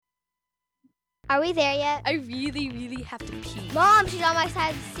Are we there yet? I really, really have to pee. Mom, she's on my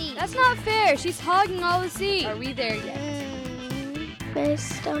side of the seat. That's not fair. She's hogging all the seat. Are we there yet? My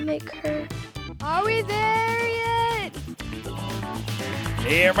stomach hurts. Are we there yet?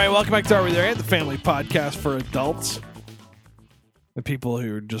 Hey, everybody, welcome back to Are We There Yet? The family podcast for adults. The people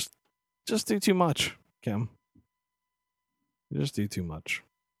who just do too much, Kim. You just do too much.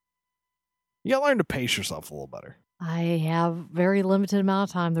 You gotta learn to pace yourself a little better. I have very limited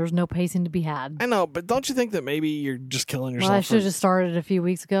amount of time. There's no pacing to be had. I know, but don't you think that maybe you're just killing yourself? Well, I should have just started a few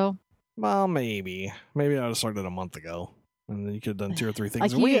weeks ago. Well, maybe. Maybe I would have started a month ago. And then you could have done 2 or 3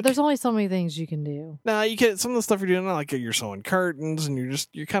 things a week. There's only so many things you can do. No, you can. Some of the stuff you're doing, like you're sewing curtains, and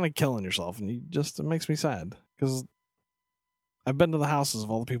you're kind of killing yourself, and it makes me sad because I've been to the houses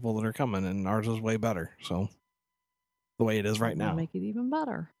of all the people that are coming, and ours is way better. So the way it is right now, Make it even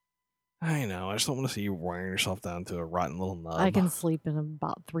better. I know. I just don't want to see you wearing yourself down to a rotten little nub. I can sleep in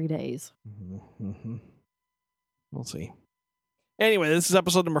about 3 days. Mm-hmm. We'll see. Anyway, this is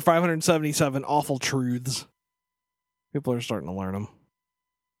episode number 577. Awful truths. People are starting to learn them.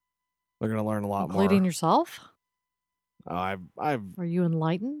 They're going to learn a lot more. Including yourself? I've Are you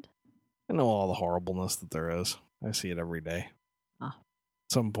enlightened? I know all the horribleness that there is. I see it every day. At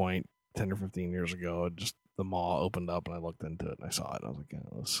some point, 10 or 15 years ago, the mall opened up and I looked into it and I saw it. And I was like,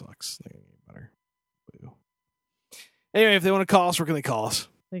 oh, this sucks. They can get better. Boo. Anyway, if they want to call us, where can they call us?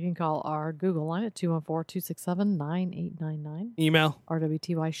 They can call our Google line at 214-267-9899. Email.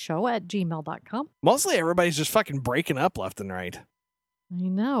 rwtyshow@gmail.com. Mostly everybody's just fucking breaking up left and right. I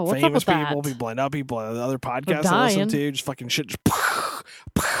know. What's Famous up with people, that? people I know, people other podcasts They're I listen dying. to, just fucking shit.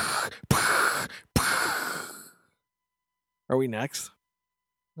 Are we next?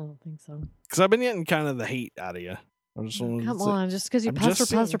 I don't think so. Because I've been getting kind of the hate out of you. Come on, just because you I'm pester, just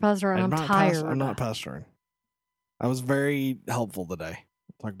saying. and I'm tired. I'm not pestering. I was very helpful today.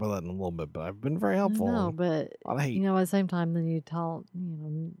 We'll talk about that in a little bit, but I've been very helpful. No, but a lot of hate. at the same time, then you tell, a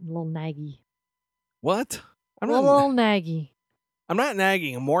little naggy. What? A little naggy. I'm not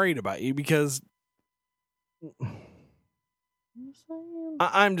nagging. I'm worried about you because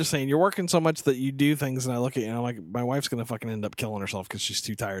I'm just saying you're working so much that you do things, and I look at you and I'm like, my wife's gonna fucking end up killing herself because she's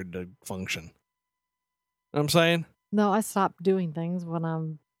too tired to function. You know what I'm saying? No, I stopped doing things when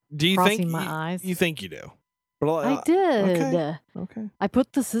I'm Do you crossing think my eyes. You think you do? But I did. Okay. I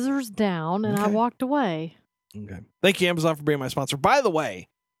put the scissors down and I Okay. walked away. Okay. Thank you, Amazon, for being my sponsor. By the way,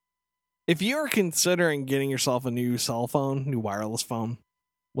 if you're considering getting yourself a new cell phone, new wireless phone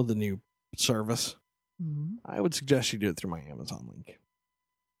with a new service, I would suggest you do it through my Amazon link.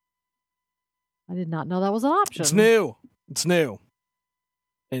 I did not know that was an option. It's new. It's new.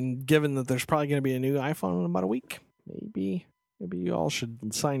 And given that there's probably going to be a new iPhone in about a week, maybe you all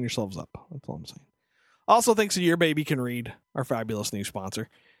should sign yourselves up. That's all I'm saying. Also, thanks to Your Baby Can Read, our fabulous new sponsor.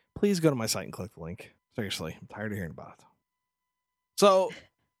 Please go to my site and click the link. Seriously, I'm tired of hearing about it. So,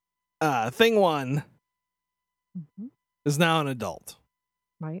 thing one is now an adult.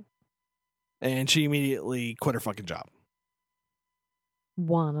 Right. And she immediately quit her fucking job.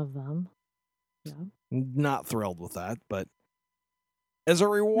 One of them. Yeah. Not thrilled with that, but as a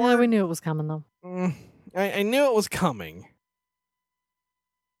reward... Yeah, we knew it was coming, though. I knew it was coming.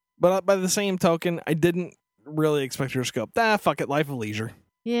 But by the same token, I didn't really expect her to go, fuck it, life of leisure.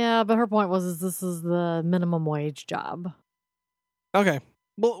 Yeah, but her point was this is the minimum wage job. Okay,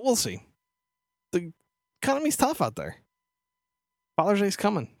 well, we'll see. The economy's tough out there. Father's Day's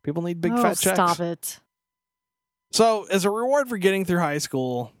coming. People need big fat checks. Stop it. So, as a reward for getting through high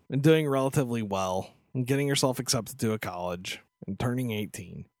school and doing relatively well and getting herself accepted to a college and turning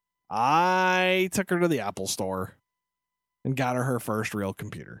 18, I took her to the Apple store and got her first real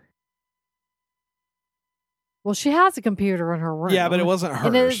computer. Well, she has a computer in her room. Yeah, but it wasn't hers.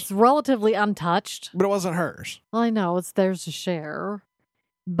 And it's relatively untouched. But it wasn't hers. I know, it's theirs to share.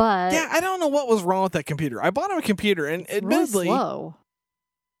 But yeah, I don't know what was wrong with that computer. I bought him a computer, and admittedly, really slow.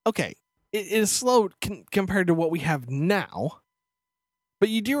 Okay, it is slow compared to what we have now. But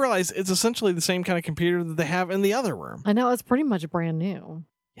you do realize it's essentially the same kind of computer that they have in the other room. I know, it's pretty much brand new.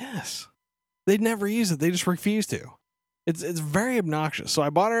 Yes. They'd never use it. They just refuse to. It's very obnoxious. So I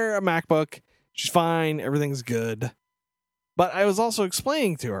bought her a MacBook. She's fine. Everything's good. But I was also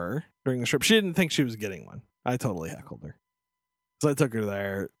explaining to her during the trip. She didn't think she was getting one. I totally heckled her. So I took her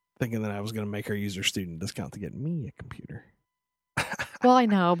there thinking that I was going to make her use her student discount to get me a computer. Well, I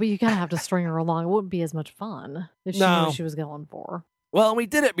know, but you kind of have to string her along. It wouldn't be as much fun if she knew what she was going for. Well, we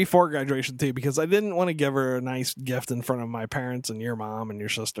did it before graduation, too, because I didn't want to give her a nice gift in front of my parents and your mom and your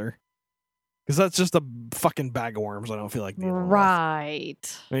sister. Because that's just a fucking bag of worms I don't feel like dealing with.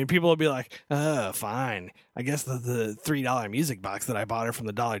 Right. I mean, people will be like, oh, fine. I guess the $3 music box that I bought her from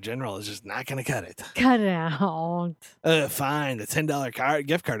the Dollar General is just not going to cut it. Cut it out. Fine. The $10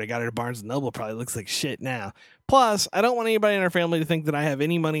 gift card I got her at Barnes & Noble probably looks like shit now. Plus, I don't want anybody in our family to think that I have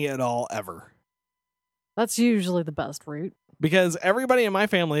any money at all ever. That's usually the best route. Because everybody in my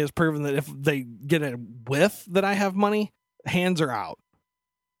family has proven that if they get a whiff that I have money, hands are out.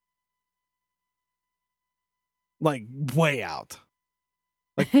 Like, way out.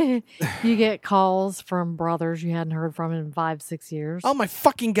 Like, You get calls from brothers you hadn't heard from in 5-6 years. oh my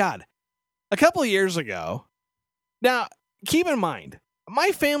fucking God. A couple of years ago. Now, keep in mind,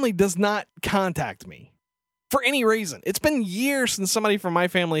 my family does not contact me for any reason. It's been years since somebody from my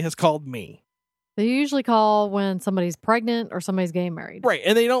family has called me. They usually call when somebody's pregnant or somebody's getting married. Right.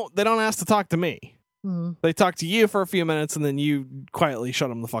 And they don't ask to talk to me. Mm-hmm. They talk to you for a few minutes and then you quietly shut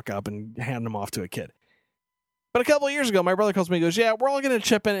them the fuck up and hand them off to a kid. But a couple of years ago, my brother calls me and goes, yeah, we're all going to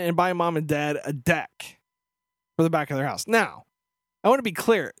chip in and buy mom and dad a deck for the back of their house. Now, I want to be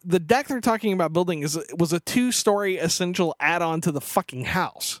clear. The deck they're talking about building was a 2-story essential add-on to the fucking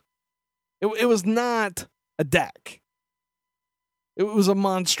house. It was not a deck. It was a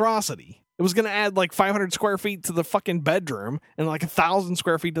monstrosity. It was going to add like 500 square feet to the fucking bedroom and like 1,000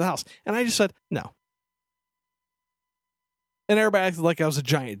 square feet to the house. And I just said, no. And everybody acted like I was a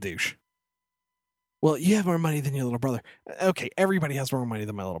giant douche. Well, you have more money than your little brother. Okay, everybody has more money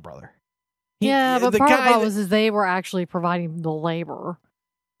than my little brother. But part of that was they were actually providing the labor,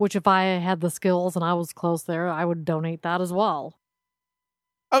 which if I had the skills and I was close there, I would donate that as well.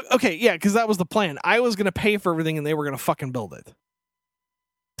 Okay, yeah, because that was the plan. I was going to pay for everything and they were going to fucking build it.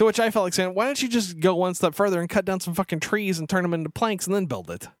 To which I felt like saying, why don't you just go one step further and cut down some fucking trees and turn them into planks and then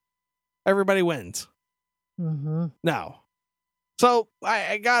build it? Everybody wins. Mm-hmm. No. So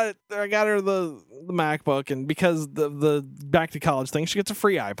I got it. I got her the MacBook, and because the back to college thing, she gets a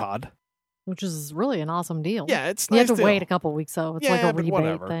free iPod, which is really an awesome deal. Yeah, it's you nice have to deal. wait a couple weeks though. It's like a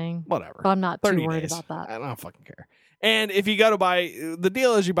rebate thing. Whatever. But I'm not too 30 worried days. about that. I don't fucking care. And if you go to buy, the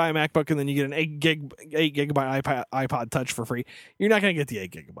deal is you buy a MacBook and then you get an 8 gigabyte iPod Touch for free. You're not going to get the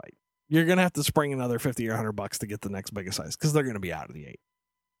 8 gigabyte. You're going to have to spring another $50 or $100 to get the next biggest size because they're going to be out of the 8.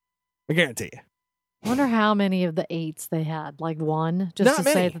 I guarantee you. I wonder how many of the 8s they had. Like one, just Not to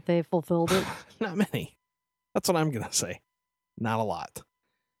many. say that they fulfilled it. Not many. That's what I'm going to say. Not a lot.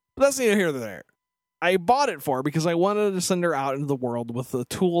 But that's neither here nor there. I bought it for her because I wanted to send her out into the world with a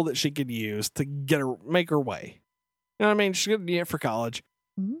tool that she could use to make her way. You know what I mean? She's going to need it for college.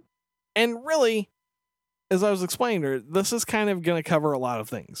 Mm-hmm. And really, as I was explaining to her, this is kind of going to cover a lot of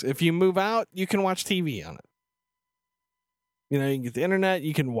things. If you move out, you can watch TV on it. You know, you can get the internet,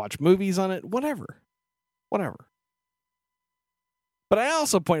 you can watch movies on it, whatever. But I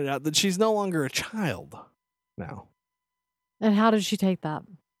also pointed out that she's no longer a child now. And how did she take that?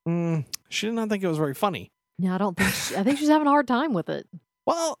 She did not think it was very funny. Yeah, I think she's having a hard time with it.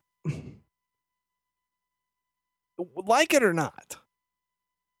 Well, like it or not,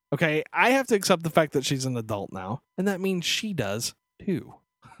 okay, I have to accept the fact that she's an adult now, and that means she does too.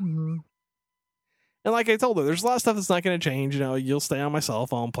 Mm-hmm. And like I told her, there's a lot of stuff that's not going to change. You know, you'll stay on my cell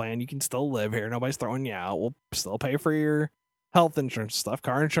phone plan. You can still live here. Nobody's throwing you out. We'll still pay for your health insurance stuff.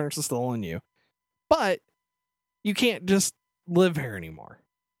 Car insurance is still on you. But you can't just live here anymore.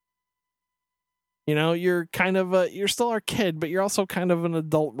 You know, you're kind of you're still our kid, but you're also kind of an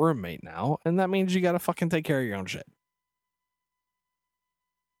adult roommate now. And that means you got to fucking take care of your own shit.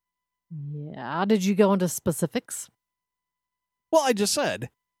 Yeah. Did you go into specifics? Well, I just said,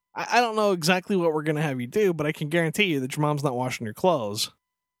 I don't know exactly what we're going to have you do, but I can guarantee you that your mom's not washing your clothes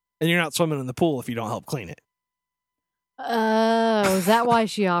and you're not swimming in the pool if you don't help clean it. Oh, is that why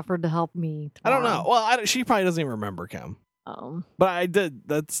she offered to help me tomorrow? I don't know. Well, she probably doesn't even remember, Kim. But I did.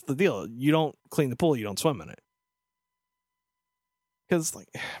 That's the deal. You don't clean the pool, you don't swim in it. Because, like,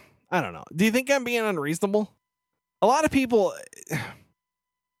 I don't know. Do you think I'm being unreasonable? A lot of people,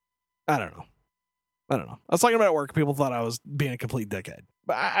 I don't know. I was talking about it at work. People thought I was being a complete dickhead.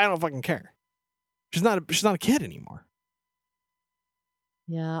 But I don't fucking care. She's not a kid anymore.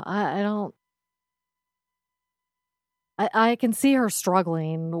 Yeah, I don't. I can see her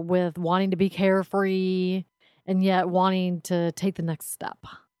struggling with wanting to be carefree and yet wanting to take the next step.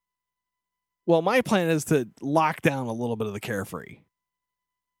 Well, my plan is to lock down a little bit of the carefree.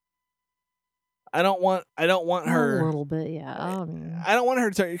 I don't want her a little bit, yeah. I don't want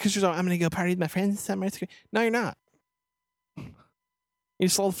her to, because she's like, I'm going to go party with my friends. No, you're not. You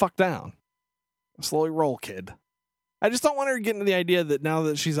slow the fuck down. Slowly roll, kid. I just don't want her getting to the idea that now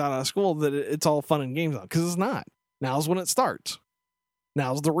that she's out of school that it's all fun and games, because it's not. Now's when it starts.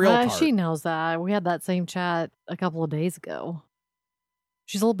 Now's the real part. She knows that. We had that same chat a couple of days ago.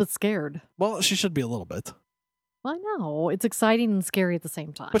 She's a little bit scared. Well, she should be a little bit. I know. It's exciting and scary at the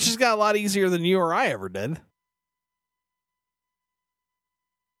same time. But she's got a lot easier than you or I ever did.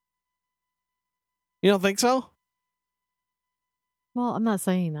 You don't think so? Well, I'm not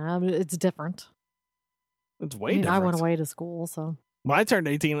saying that. It's different. It's way different. I went away to school, so. When I turned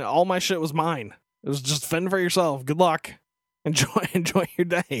 18, all my shit was mine. It was just fend for yourself. Good luck. Enjoy your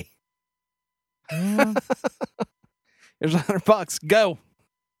day. Yeah. Here's $100. Go.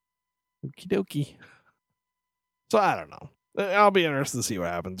 Okie dokie. So I don't know. I'll be interested to see what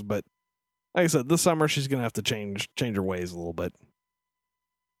happens. But like I said, this summer she's gonna have to change her ways a little bit.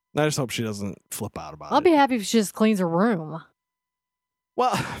 I just hope she doesn't flip out about it. I'll be happy if she just cleans her room.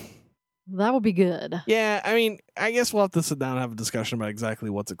 Well, that would be good. Yeah, I mean, I guess we'll have to sit down and have a discussion about exactly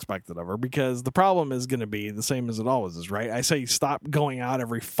what's expected of her, because the problem is going to be the same as it always is, right? I say stop going out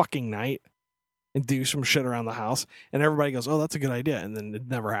every fucking night and do some shit around the house, and everybody goes, oh, that's a good idea, and then it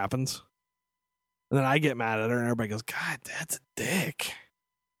never happens. And then I get mad at her, and everybody goes, God, Dad's a dick.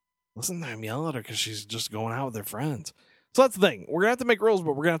 Listen to him yell at her because she's just going out with her friends. So that's the thing. We're going to have to make rules,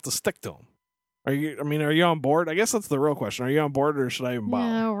 but we're going to have to stick to them. Are you on board? I guess that's the real question. Are you on board, or should I even bother?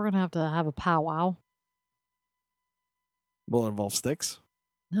 Yeah, we're going to have a powwow. Will it involve sticks?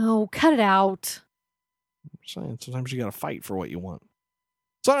 No, cut it out. I'm saying, sometimes you got to fight for what you want.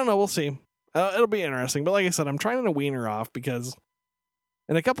 So I don't know. We'll see. It'll be interesting. But like I said, I'm trying to wean her off because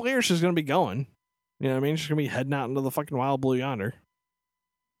in a couple of years, she's going to be going. You know what I mean? She's going to be heading out into the fucking wild blue yonder.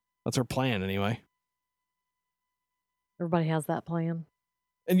 That's her plan anyway. Everybody has that plan.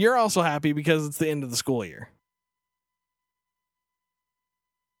 And you're also happy because it's the end of the school year.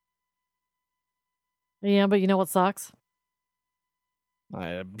 Yeah, but you know what sucks?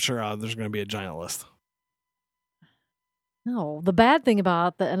 I'm sure there's going to be a giant list. No, the bad thing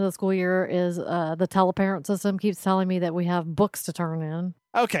about the end of the school year is the teleparent system keeps telling me that we have books to turn in.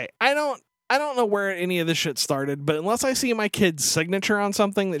 Okay, I don't know where any of this shit started, but unless I see my kid's signature on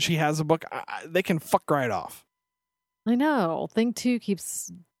something that she has a book, they can fuck right off. I know. Thing 2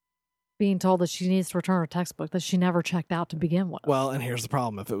 keeps being told that she needs to return her textbook that she never checked out to begin with. Well, and here's the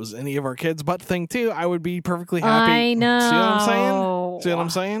problem. If it was any of our kids but Thing 2, I would be perfectly happy. I know. See what I'm saying? See what I'm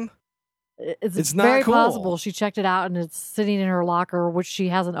saying? It's not very cool. possible she checked it out and it's sitting in her locker, which she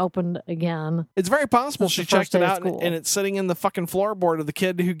hasn't opened again. It's very possible she checked it out and and it's sitting in the fucking floorboard of the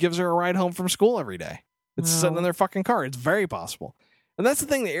kid who gives her a ride home from school every day. It's sitting in their fucking car. It's very possible. And that's the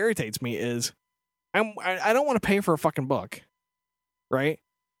thing that irritates me is I don't want to pay for a fucking book. Right?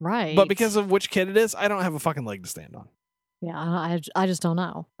 Right. But because of which kid it is, I don't have a fucking leg to stand on. Yeah, I just don't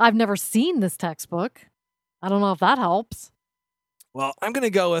know. I've never seen this textbook. I don't know if that helps. Well, I'm going to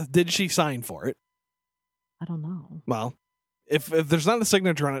go with, did she sign for it? I don't know. Well, if there's not a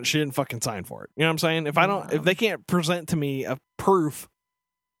signature on it, she didn't fucking sign for it. You know what I'm saying? If they can't present to me a proof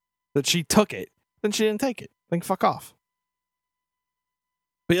that she took it, then she didn't take it. Then fuck off.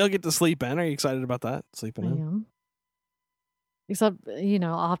 But you'll get to sleep in. Are you excited about that? Sleeping in? I am. Except,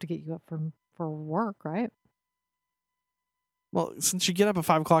 I'll have to get you up for work, right? Well, since you get up at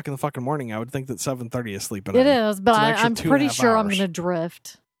 5 o'clock in the fucking morning, I would think that 7:30 is sleeping. It is, but I'm It's an extra pretty 2.5 sure I'm hours. going to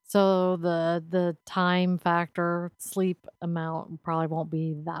drift. So the time factor, sleep amount probably won't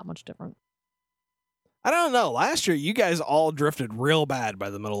be that much different. I don't know. Last year, you guys all drifted real bad by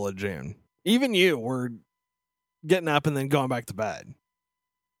the middle of June. Even you were getting up and then going back to bed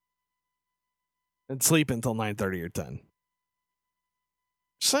and sleep until 9:30 or 10.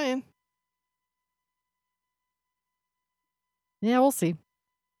 Just saying. Yeah, we'll see.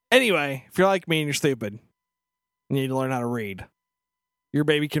 Anyway, if you're like me and you're stupid, you need to learn how to read. Your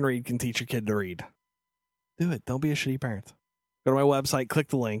baby can read, can teach your kid to read. Do it. Don't be a shitty parent. Go to my website, click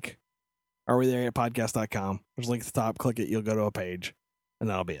the link. Are we there at podcast.com? There's a link at the top. Click it. You'll go to a page, and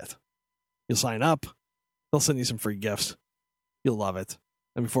that'll be it. You'll sign up. They'll send you some free gifts. You'll love it.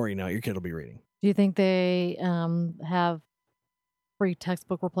 And before you know it, your kid will be reading. Do you think they have free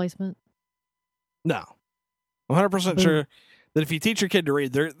textbook replacement? No. I'm 100% sure that if you teach your kid to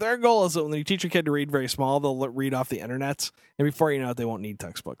read, their goal is that when you teach your kid to read very small, they'll read off the internet, and before you know it, they won't need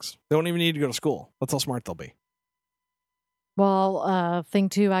textbooks. They won't even need to go to school. That's how smart they'll be. Well, Thing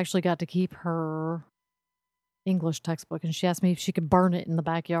 2 actually got to keep her English textbook, and she asked me if she could burn it in the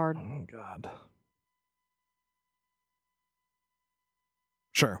backyard. Oh, God.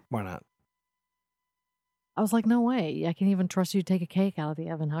 Sure, why not? I was like, no way. I can't even trust you to take a cake out of the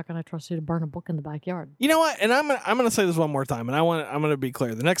oven. How can I trust you to burn a book in the backyard? You know what? And I'm gonna say this one more time, and I'm gonna be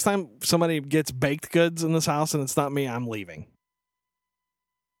clear. The next time somebody gets baked goods in this house and it's not me, I'm leaving.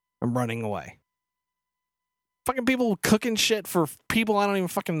 I'm running away. Fucking people cooking shit for people I don't even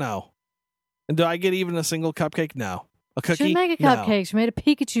fucking know. And do I get even a single cupcake? No. A cookie? She didn't make a cupcake. She made a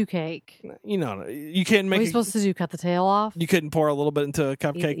Pikachu cake. You know, you can't make. What are you supposed to do? Cut the tail off? You couldn't pour a little bit into a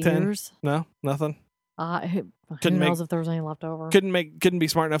cupcake tin? Ears? No, nothing. Who knows if there was any left over? Couldn't be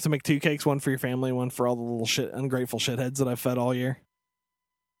smart enough to make 2 cakes, one for your family, one for all the little ungrateful shitheads that I've fed all year.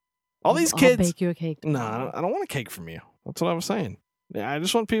 All these kids. I'll bake you a cake. No, I don't want a cake from you. That's what I was saying. Yeah, I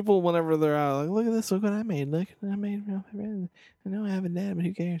just want people whenever they're out, like, look at this, look what I made. Look, I made. I know I have a dad, but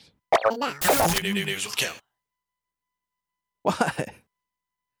who cares? News with Kim. What?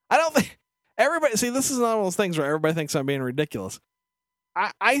 I don't think everybody. See, this is not one of those things where everybody thinks I'm being ridiculous.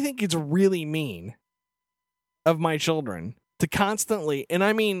 I think it's really mean of my children to constantly, and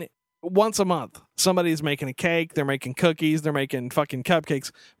I mean once a month, somebody's making a cake, they're making cookies, they're making fucking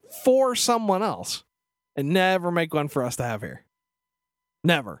cupcakes for someone else, and never make one for us to have here.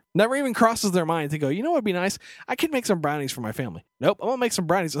 Never even crosses their mind to go, you know what would be nice? I could make some brownies for my family. Nope, I'm gonna make some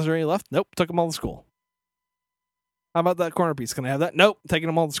brownies. Is there any left? Nope, took them all to school. How about that corner piece? Can I have that? Nope, taking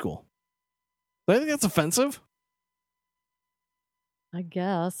them all to school. Do I think that's offensive? I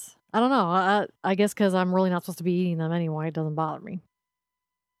guess. I don't know. I guess because I'm really not supposed to be eating them anyway, it doesn't bother me.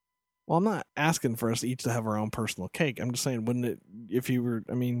 Well, I'm not asking for us each to have our own personal cake. I'm just saying, wouldn't it, if you were,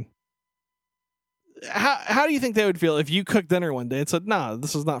 I mean, how do you think they would feel if you cooked dinner one day and said, nah,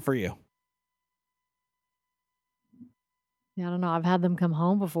 this is not for you? Yeah, I don't know. I've had them come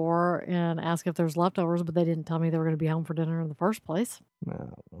home before and ask if there's leftovers, but they didn't tell me they were going to be home for dinner in the first place.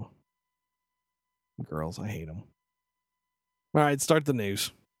 No. Girls, I hate them. All right, start the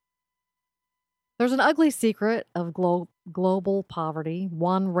news. There's an ugly secret of global poverty,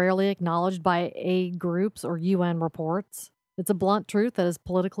 one rarely acknowledged by aid groups or UN reports. It's a blunt truth that is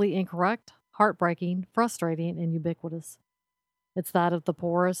politically incorrect, heartbreaking, frustrating, and ubiquitous. It's that if the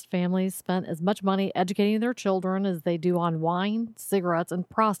poorest families spent as much money educating their children as they do on wine, cigarettes, and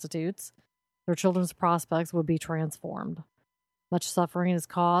prostitutes, their children's prospects would be transformed. Much suffering is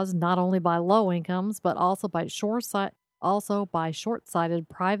caused not only by low incomes, but also by short-sighted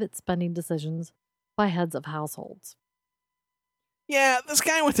private spending decisions by heads of households. Yeah, this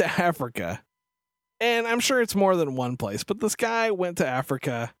guy went to Africa, and I'm sure it's more than one place, but this guy went to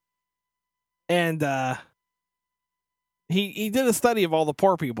Africa, and he did a study of all the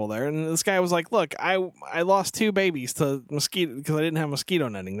poor people there, and this guy was like, look, I lost 2 babies to mosquito because I didn't have mosquito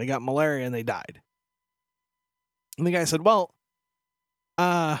netting. They got malaria and they died. And the guy said, well,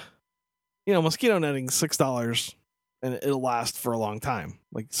 mosquito netting's $6 and it'll last for a long time.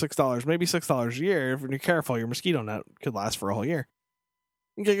 Like $6, maybe $6 a year. If you're careful, your mosquito net could last for a whole year.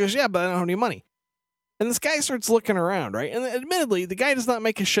 And the guy goes, yeah, but I don't have any money. And this guy starts looking around, right? And admittedly, the guy does not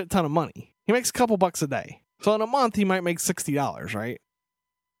make a shit ton of money. He makes a couple bucks a day. So in a month, he might make $60, right?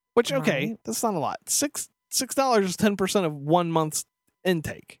 Which, okay, right. That's not a lot. $6 is 10% of 1 month's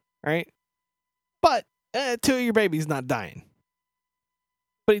intake, right? But 2 of your babies not dying.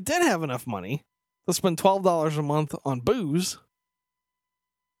 But he did have enough money to spend $12 a month on booze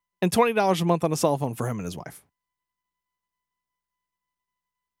and $20 a month on a cell phone for him and his wife.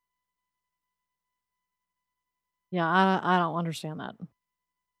 Yeah, I don't understand that.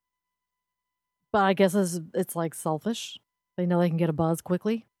 But I guess it's like selfish. They know they can get a buzz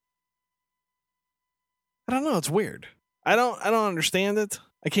quickly. I don't know. It's weird. I don't understand it.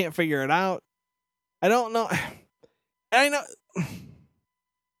 I can't figure it out. I don't know. I know.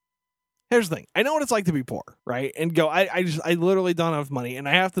 Here's the thing. I know what it's like to be poor, right? And go, I literally don't have money, and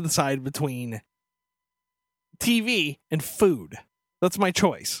I have to decide between TV and food. That's my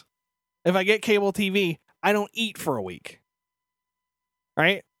choice. If I get cable TV, I don't eat for a week.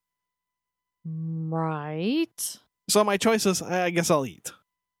 Right? Right. So my choice is, I guess I'll eat.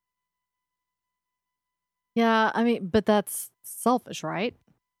 Yeah, I mean, but that's selfish, right?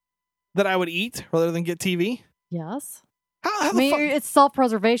 That I would eat rather than get TV? Yes. How I mean, it's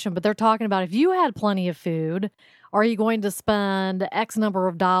self-preservation, but they're talking about if you had plenty of food, are you going to spend X number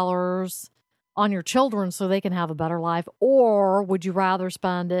of dollars on your children so they can have a better life? Or would you rather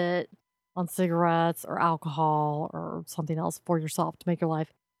spend it on cigarettes or alcohol or something else for yourself to make your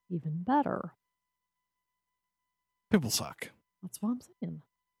life even better? People suck. That's what I'm saying.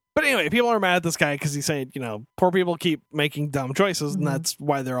 But anyway, people are mad at this guy because he's saying, poor people keep making dumb choices, and that's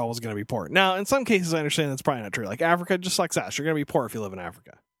why they're always going to be poor. Now, in some cases, I understand that's probably not true. Like Africa, just like that, you're going to be poor if you live in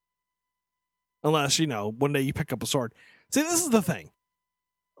Africa. Unless, one day you pick up a sword. See, this is the thing.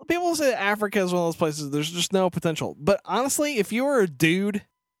 People say that Africa is one of those places there's just no potential. But honestly, if you were a dude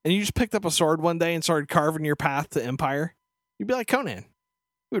and you just picked up a sword one day and started carving your path to empire, you'd be like Conan.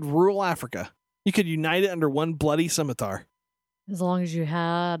 You would rule Africa. You could unite it under one bloody scimitar. As long as you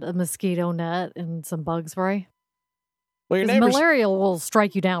had a mosquito net and some bug spray. Well, your Because neighbors, malaria will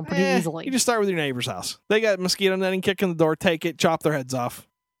strike you down pretty easily. you just start with your neighbor's house. They got mosquito netting, kick in the door, take it, chop their heads off.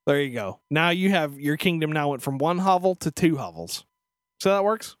 There you go. Now you have your kingdom now went from 1 hovel to 2 hovels. So that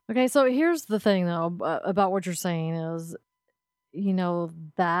works? Okay, so here's the thing, though, about what you're saying is,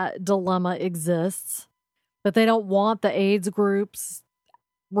 that dilemma exists, but they don't want the AIDS groups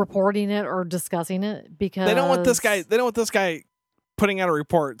reporting it or discussing it because They don't want this guy putting out a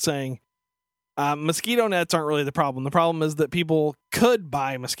report saying mosquito nets aren't really the problem. The problem is that people could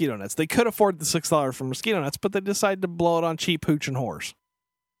buy mosquito nets. They could afford the $6 for mosquito nets, but they decided to blow it on cheap hooch and whores.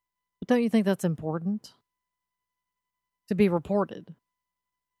 But don't you think that's important to be reported?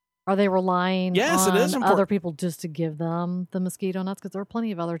 Are they relying Yes, it is on important. other people just to give them the mosquito nets? Because there are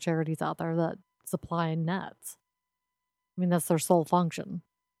plenty of other charities out there that supply nets. I mean, that's their sole function.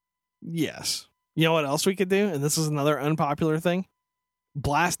 Yes. You know what else we could do? And this is another unpopular thing.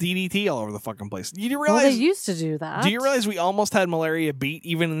 Blast DDT all over the fucking place. Do you Well, they realize? used to do that. Do you realize we almost had malaria beat,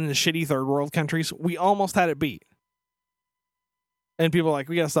 even in the shitty third world countries? We almost had it beat. And people are like,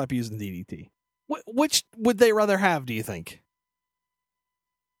 we got to stop using DDT. Which would they rather have, do you think?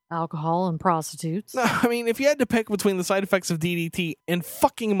 Alcohol and prostitutes. No, I mean, if you had to pick between the side effects of DDT and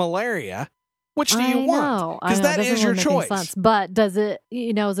fucking malaria, which do you want? Because that is your choice. But does it,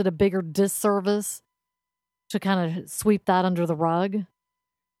 is it a bigger disservice to kind of sweep that under the rug?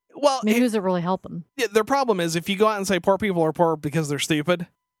 Well, I mean, who's it really helping? their problem is if you go out and say poor people are poor because they're stupid,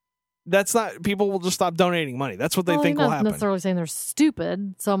 that's not, people will just stop donating money. That's what they think will I'm not happen. necessarily saying they're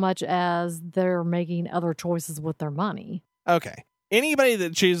stupid so much as they're making other choices with their money. Okay. Anybody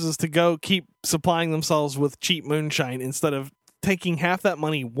that chooses to go keep supplying themselves with cheap moonshine instead of taking half that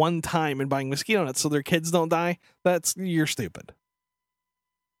money one time and buying mosquito nets so their kids don't die, you're stupid.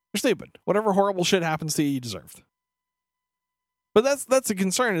 You're stupid. Whatever horrible shit happens to you, you deserve. But that's the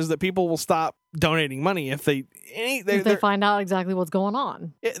concern, is that people will stop donating money if they find out exactly what's going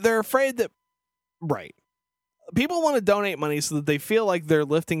on. They're afraid that, right. People want to donate money so that they feel like they're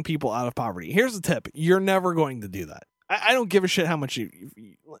lifting people out of poverty. Here's the tip. You're never going to do that. I don't give a shit how much you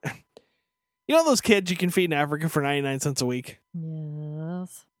know those kids you can feed in Africa for 99 cents a week?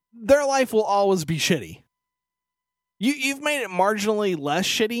 Yes. Their life will always be shitty. You've made it marginally less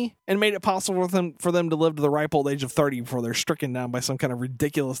shitty and made it possible for them to live to the ripe old age of 30 before they're stricken down by some kind of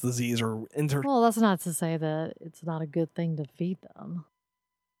ridiculous disease or Well, that's not to say that it's not a good thing to feed them.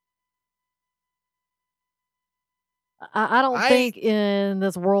 I don't think in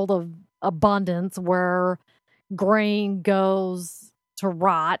this world of abundance where grain goes to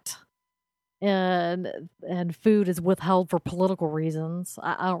rot and food is withheld for political reasons,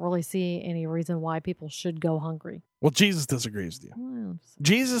 I don't really see any reason why people should go hungry. Well, Jesus disagrees with you. Well,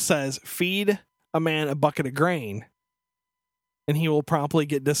 Jesus says, feed a man a bucket of grain and he will promptly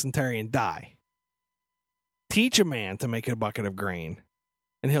get dysentery and die. Teach a man to make a bucket of grain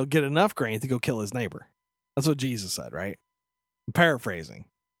and he'll get enough grain to go kill his neighbor. That's what Jesus said, right? I'm paraphrasing.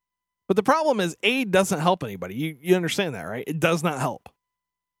 But the problem is aid doesn't help anybody. You understand that, right? It does not help.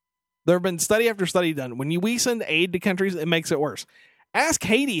 There have been study after study done. When we send aid to countries, it makes it worse. Ask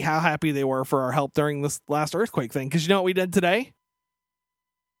Haiti how happy they were for our help during this last earthquake thing. Because you know what we did today?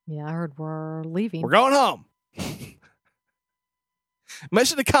 Yeah, I heard we're leaving. We're going home.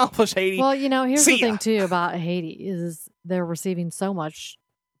 Mission accomplished, Haiti. Well, here's See the thing, ya. too, about Haiti is they're receiving so much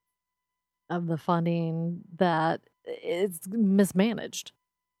of the funding that it's mismanaged.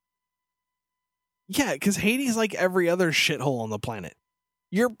 Yeah, because Haiti's like every other shithole on the planet.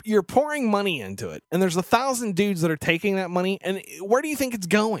 You're pouring money into it, and there's 1,000 dudes that are taking that money, and where do you think it's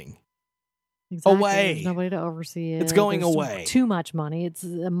going? Exactly. Away. There's nobody to oversee it. It's going There's away. Too much money. It's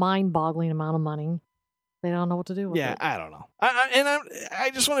a mind-boggling amount of money. They don't know what to do with Yeah, it. I don't know.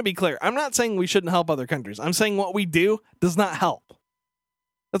 I just want to be clear. I'm not saying we shouldn't help other countries. I'm saying what we do does not help.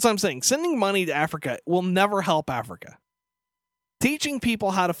 That's what I'm saying. Sending money to Africa will never help Africa. Teaching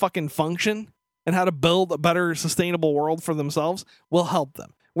people how to fucking function and how to build a better sustainable world for themselves will help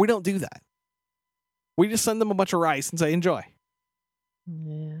them. We don't do that. We just send them a bunch of rice and say, enjoy.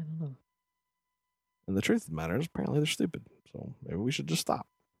 Yeah, I don't know. And the truth of the matter is, apparently they're stupid. So maybe we should just stop.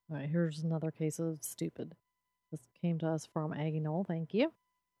 All right, here's another case of stupid. This came to us from Aggie Knoll. Thank you.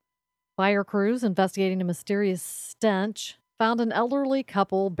 Fire crews investigating a mysterious stench found an elderly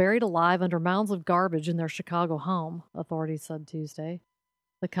couple buried alive under mounds of garbage in their Chicago home, authorities said Tuesday.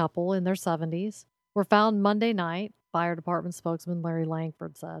 The couple, in their 70s, were found Monday night, fire department spokesman Larry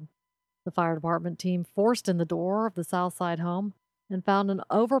Langford said. The fire department team forced in the door of the Southside home and found an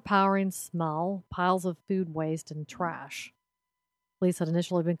overpowering smell, piles of food waste, and trash. Police had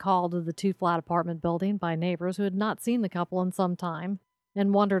initially been called to the 2-flat apartment building by neighbors who had not seen the couple in some time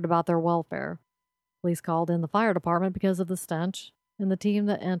and wondered about their welfare. Police called in the fire department because of the stench, and the team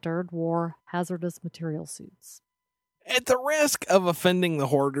that entered wore hazardous material suits. At the risk of offending the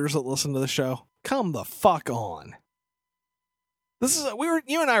hoarders that listen to the show, come the fuck on.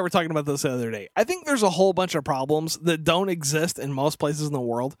 You and I were talking about this the other day. I think there's a whole bunch of problems that don't exist in most places in the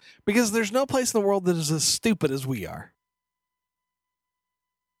world because there's no place in the world that is as stupid as we are.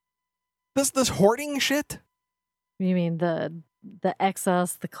 This hoarding shit? You mean the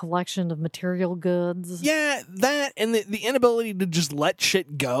excess, the collection of material goods? Yeah, that and the inability to just let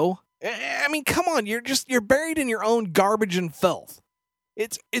shit go. I mean, come on, you're buried in your own garbage and filth.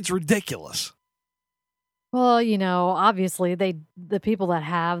 It's ridiculous. Well, obviously the people that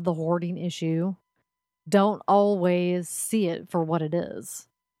have the hoarding issue don't always see it for what it is.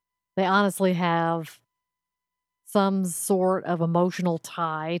 They honestly have some sort of emotional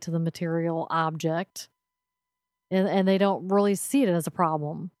tie to the material object, and they don't really see it as a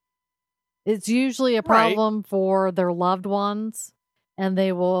problem. It's usually a problem for their loved ones, and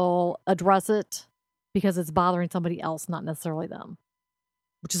they will address it because it's bothering somebody else, not necessarily them.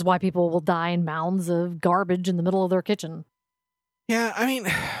 Which is why people will die in mounds of garbage in the middle of their kitchen. Yeah, I mean,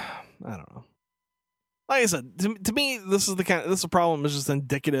 I don't know. Like I said, to me, this problem is just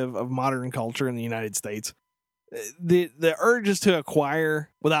indicative of modern culture in the United States. The urge is to acquire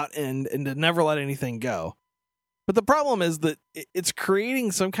without end and to never let anything go. But the problem is that it's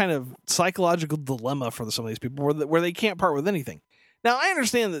creating some kind of psychological dilemma for some of these people where they can't part with anything. Now, I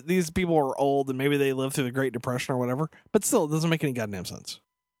understand that these people are old and maybe they lived through the Great Depression or whatever, but still, it doesn't make any goddamn sense.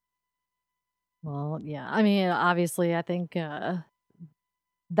 Well, yeah. I mean, obviously, I think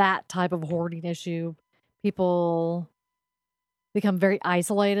that type of hoarding issue, people become very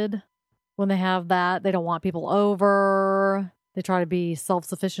isolated when they have that. They don't want people over. They try to be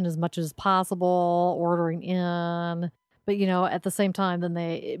self-sufficient as much as possible, ordering in. But, at the same time,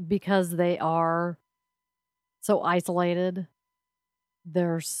 then because they are so isolated,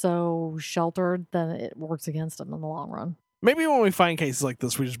 they're so sheltered, then it works against them in the long run. Maybe when we find cases like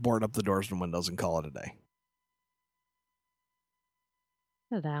this, we just board up the doors and windows and call it a day.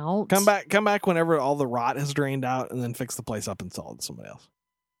 Get it out. Come back whenever all the rot has drained out and then fix the place up and sell it to somebody else.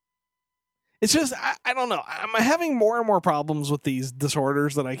 It's just, I don't know. I'm having more and more problems with these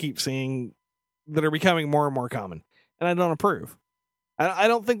disorders that I keep seeing that are becoming more and more common. And I don't approve. I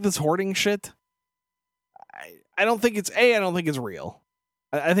don't think this hoarding shit, I don't think it's real.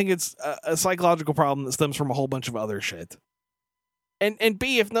 I think it's a psychological problem that stems from a whole bunch of other shit. And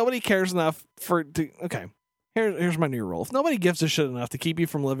B, if nobody cares enough here's my new rule. If nobody gives a shit enough to keep you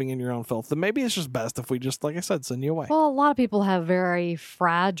from living in your own filth, then maybe it's just best if we just, like I said, send you away. Well, a lot of people have very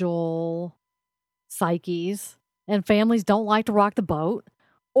fragile psyches, and families don't like to rock the boat.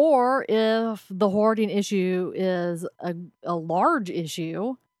 Or if the hoarding issue is a large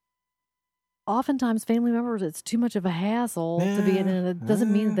issue, oftentimes family members, it's too much of a hassle to be in, and it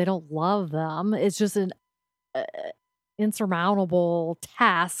doesn't mean that they don't love them. It's just an insurmountable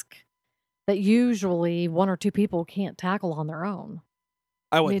task that usually one or two people can't tackle on their own.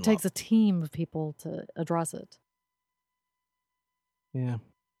 It takes a team of people to address it. Yeah.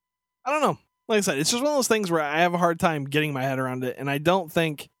 I don't know. Like I said, it's just one of those things where I have a hard time getting my head around it, and I don't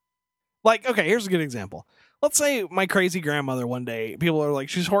think... okay, here's a good example. Let's say my crazy grandmother one day, people are like,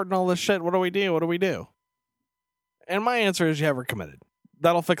 she's hoarding all this shit. What do we do? What do we do? And my answer is you have her committed.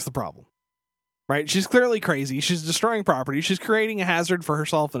 That'll fix the problem. Right? She's clearly crazy. She's destroying property. She's creating a hazard for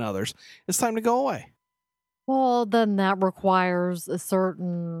herself and others. It's time to go away. Well, then that requires a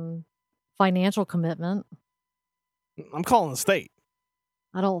certain financial commitment. I'm calling the state.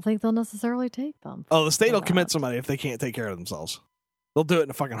 I don't think they'll necessarily take them. Oh, the state will commit somebody if they can't take care of themselves. They'll do it in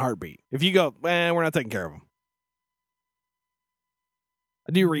a fucking heartbeat. If you go, we're not taking care of them.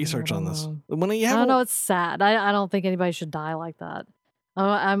 I do research on this. I don't know. It's sad. I don't think anybody should die like that.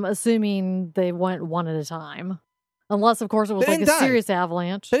 I'm assuming they went one at a time. Unless, of course, it was like a serious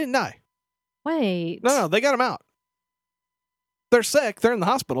avalanche. They didn't die. Wait. No, they got them out. They're sick. They're in the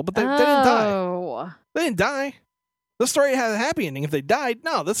hospital, but they didn't die. They didn't die. The story had a happy ending. If they died,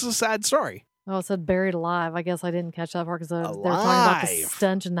 no, this is a sad story. Oh, it said buried alive. I guess I didn't catch that part because they were talking about the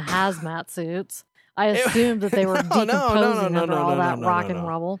stench in the hazmat suits. I assumed that they were decomposing under all that rock and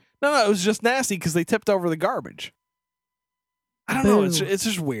rubble. No, it was just nasty because they tipped over the garbage. I don't know. It's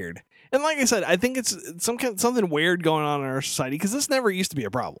just weird. And like I said, I think it's something weird going on in our society because this never used to be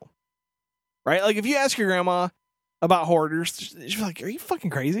a problem. Right? Like if you ask your grandma about hoarders, she'd be like, are you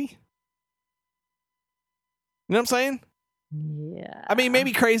fucking crazy? You know what I'm saying? Yeah. I mean,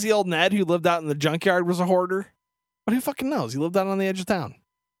 maybe crazy old Ned who lived out in the junkyard was a hoarder. But who fucking knows? He lived out on the edge of town.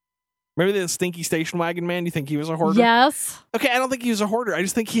 Maybe the stinky station wagon man, you think he was a hoarder? Yes. Okay, I don't think he was a hoarder. I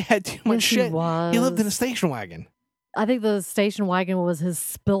just think he had too much Yes, shit. He was. He lived in a station wagon. I think the station wagon was his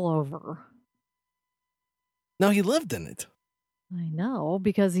spillover. No, he lived in it. I know,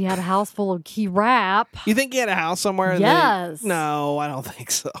 because he had a house full of key wrap. You think he had a house somewhere? Yes. No, I don't think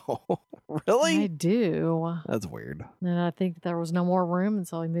so. Really? I do. That's weird. And I think there was no more room, and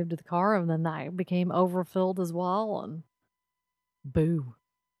so he moved to the car, and then that became overfilled as well, and boo.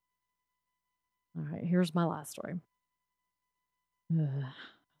 All right, here's my last story.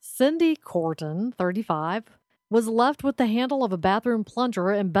 Cindy Corton, 35, was left with the handle of a bathroom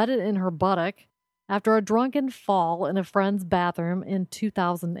plunger embedded in her buttock after a drunken fall in a friend's bathroom in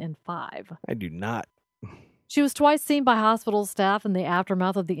 2005. I do not. She was twice seen by hospital staff in the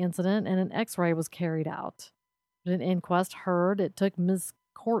aftermath of the incident, and an x-ray was carried out. But an inquest heard it took Ms.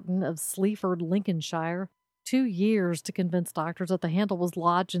 Corton of Sleaford, Lincolnshire, 2 years to convince doctors that the handle was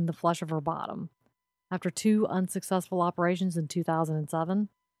lodged in the flesh of her bottom. After 2 unsuccessful operations in 2007,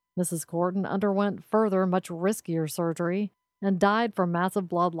 Mrs. Corton underwent further, much riskier surgery and died from massive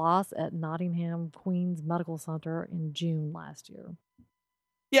blood loss at Nottingham Queen's Medical Center in June last year.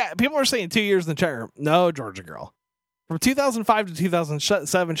 Yeah, people are saying 2 years in the chat room. No, Georgia girl. From 2005 to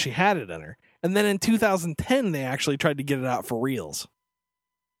 2007, she had it in her. And then in 2010, they actually tried to get it out for reals.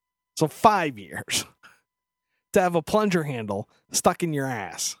 So 5 years to have a plunger handle stuck in your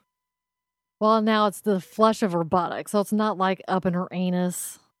ass. Well, now it's the flesh of her buttock, so it's not like up in her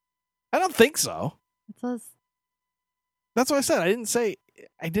anus. I don't think so. It says, That's what I said. I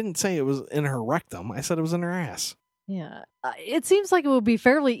didn't say it was in her rectum. I said it was in her ass. yeah. It seems like it would be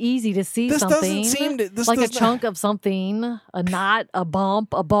fairly easy to see This something. doesn't seem to. This like a does not- chunk of something, a knot, a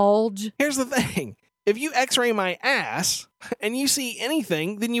bump, a bulge. Here's the thing. If you x-ray my ass and you see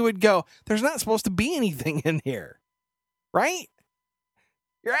anything, then you would go, there's not supposed to be anything in here. Right?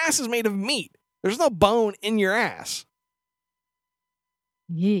 Your ass is made of meat. There's no bone in your ass.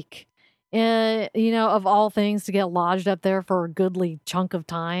 Yeek. Of all things to get lodged up there for a goodly chunk of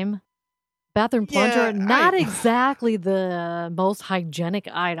time. Bathroom plunger, Yeah, not exactly the most hygienic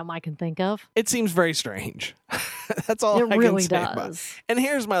item I can think of. It seems very strange. That's all It I really can say about it. does. And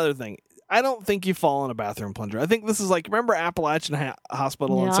here's my other thing. I don't think you fall in a bathroom plunger. I think this is like, remember Appalachian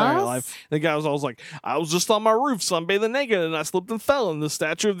Hospital on Saturday Night Live? The guy was always like, I was just on my roof sunbathing naked and I slipped and fell and the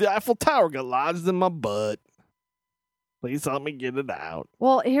statue of the Eiffel Tower got lodged in my butt. Please help me get it out.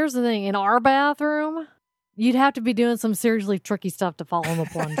 Well, here's the thing. In our bathroom, you'd have to be doing some seriously tricky stuff to fall in the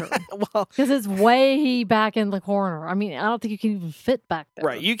plunger. Well, Because it's way back in the corner. I mean, I don't think you can even fit back there.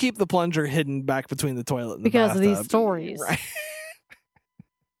 right. You keep the plunger hidden back between the toilet and Because the of these bathtub. stories. Right.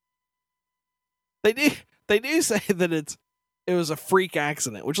 They do say that it was a freak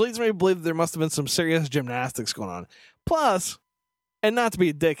accident, which leads me to believe that there must have been some serious gymnastics going on. Plus, and not to be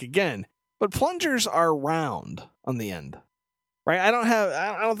a dick again, but plungers are round on the end. Right? I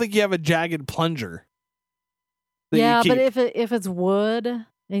don't think you have a jagged plunger. that you Yeah, keep. but if it's wood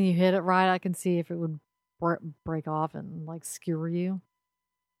and you hit it right, I can see if it would break off and like skewer you.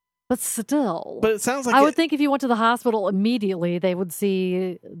 But still, But it sounds like I would think if you went to the hospital immediately, they would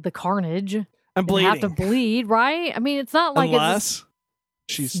see the carnage I'm and bleeding. have to bleed, right? I mean, it's not like unless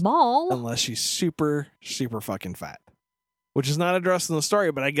it's she's small. unless she's super, super fucking fat. Which is not addressed in the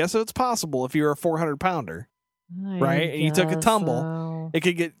story, but I guess it's possible if you're a 400-pounder, right? And you took a guess tumble, so.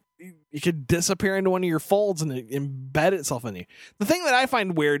 it could disappear into one of your folds and embed itself in you. The thing that I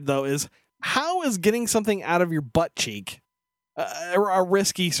find weird, though, is how is getting something out of your butt cheek a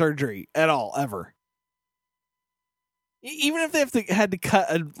risky surgery at all, ever? Even if they had to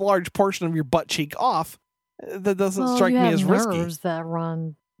cut a large portion of your butt cheek off, that doesn't Well, strike you me have as risky. nerves that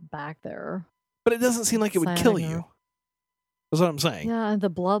run back there. But it doesn't seem like it would kill you. Sciatica. That's what I'm saying. Yeah, and the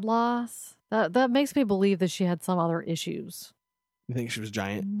blood loss. That makes me believe that she had some other issues. You think she was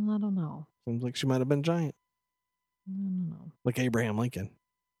giant? I don't know. Seems like she might have been giant, I don't know. like Abraham Lincoln.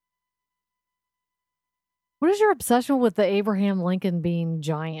 What is your obsession with the Abraham Lincoln being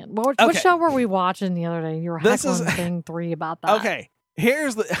giant? What Okay. show were we watching the other day? You were This heckling is- Thing 3 about that. Okay,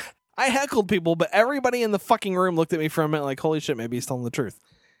 here's the. I heckled people, but everybody in the fucking room looked at me for a minute like, holy shit, maybe he's telling the truth.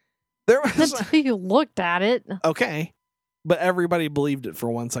 There was. Until you looked at it. Okay, but everybody believed it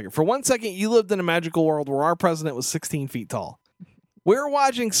for 1 second. For 1 second, you lived in a magical world where our president was 16 feet tall. We were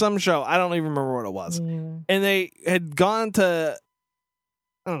watching some show. I don't even remember what it was. Yeah. And they had gone to,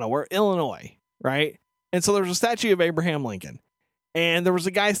 I don't know, where, Illinois, right? And so there was a statue of Abraham Lincoln. And there was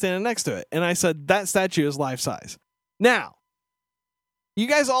a guy standing next to it. And I said, that statue is life size. Now, you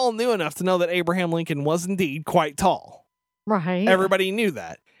guys all knew enough to know that Abraham Lincoln was indeed quite tall. Right. Everybody knew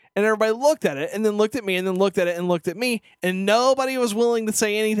that. And everybody looked at it and then looked at me and then looked at it and looked at me. And nobody was willing to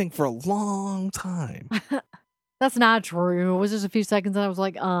say anything for a long time. That's not true. It was just a few seconds and I was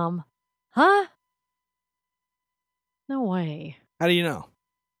like, huh? No way. How do you know?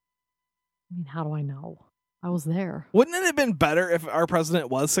 I mean, how do I know? I was there. Wouldn't it have been better if our president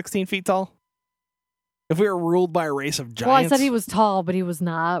was 16 feet tall? If we were ruled by a race of giants? Well, I said he was tall, but he was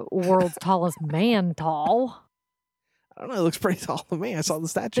not world's tallest man tall. I don't know. He looks pretty tall to me. I saw the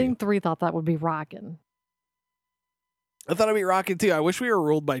statue. Thing 3 thought that would be rocking. I thought it'd be rocking too. I wish we were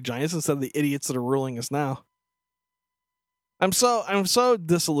ruled by giants instead of the idiots that are ruling us now. I'm so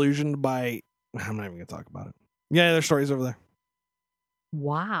disillusioned by. I'm not even gonna talk about it. Yeah, there's stories over there.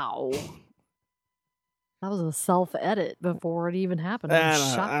 Wow. That was a self-edit before it even happened.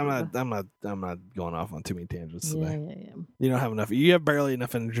 I'm not going off on too many tangents today. Yeah. You don't have enough. You have barely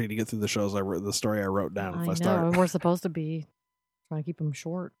enough energy to get through the shows. The story I wrote down. If I start, and we're supposed to be trying to keep them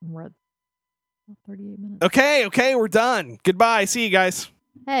short. We're at 38 minutes. Okay, we're done. Goodbye. See you guys.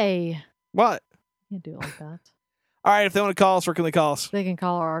 Hey. What? You can't do it like that. All right, if they want to call us, where can they call us? They can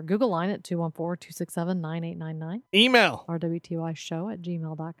call our Google line at 214-267-9899. Email.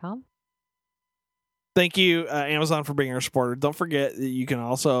 rwtyshow@gmail.com. Thank you, Amazon, for being our supporter. Don't forget that you can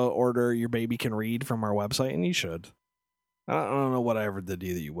also order Your Baby Can Read from our website, and you should. I don't know what I ever did to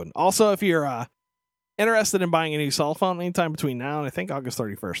you that you wouldn't. Also, if you're interested in buying a new cell phone anytime between now and I think August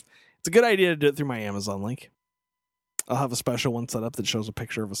 31st, it's a good idea to do it through my Amazon link. I'll have a special one set up that shows a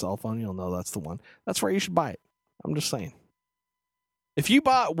picture of a cell phone. You'll know that's the one. That's where you should buy it. I'm just saying. If you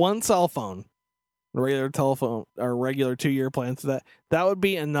bought one cell phone, a regular telephone, or a regular 2-year plan to that would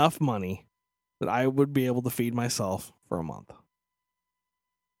be enough money that I would be able to feed myself for a month.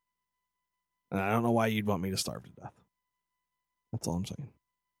 And I don't know why you'd want me to starve to death. That's all I'm saying.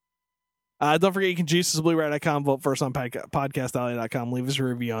 Don't forget you can juice us at blueberry.com, vote for us on podcastalley.com, leave us a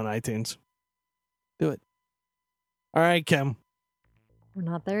review on iTunes. Do it. All right, Kim. We're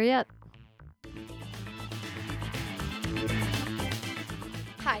not there yet.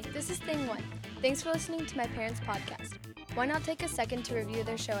 Hi, this is Thing One. Thanks for listening to my parents' podcast. Why not take a second to review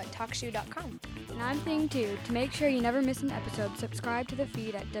their show at TalkShoe.com? And I'm Thing 2. To make sure you never miss an episode, subscribe to the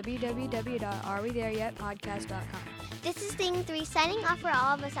feed at www.arewethereyetpodcast.com. This is Thing 3 signing off for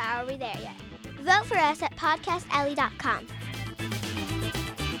all of us at Are We There Yet? Vote for us at podcastalley.com.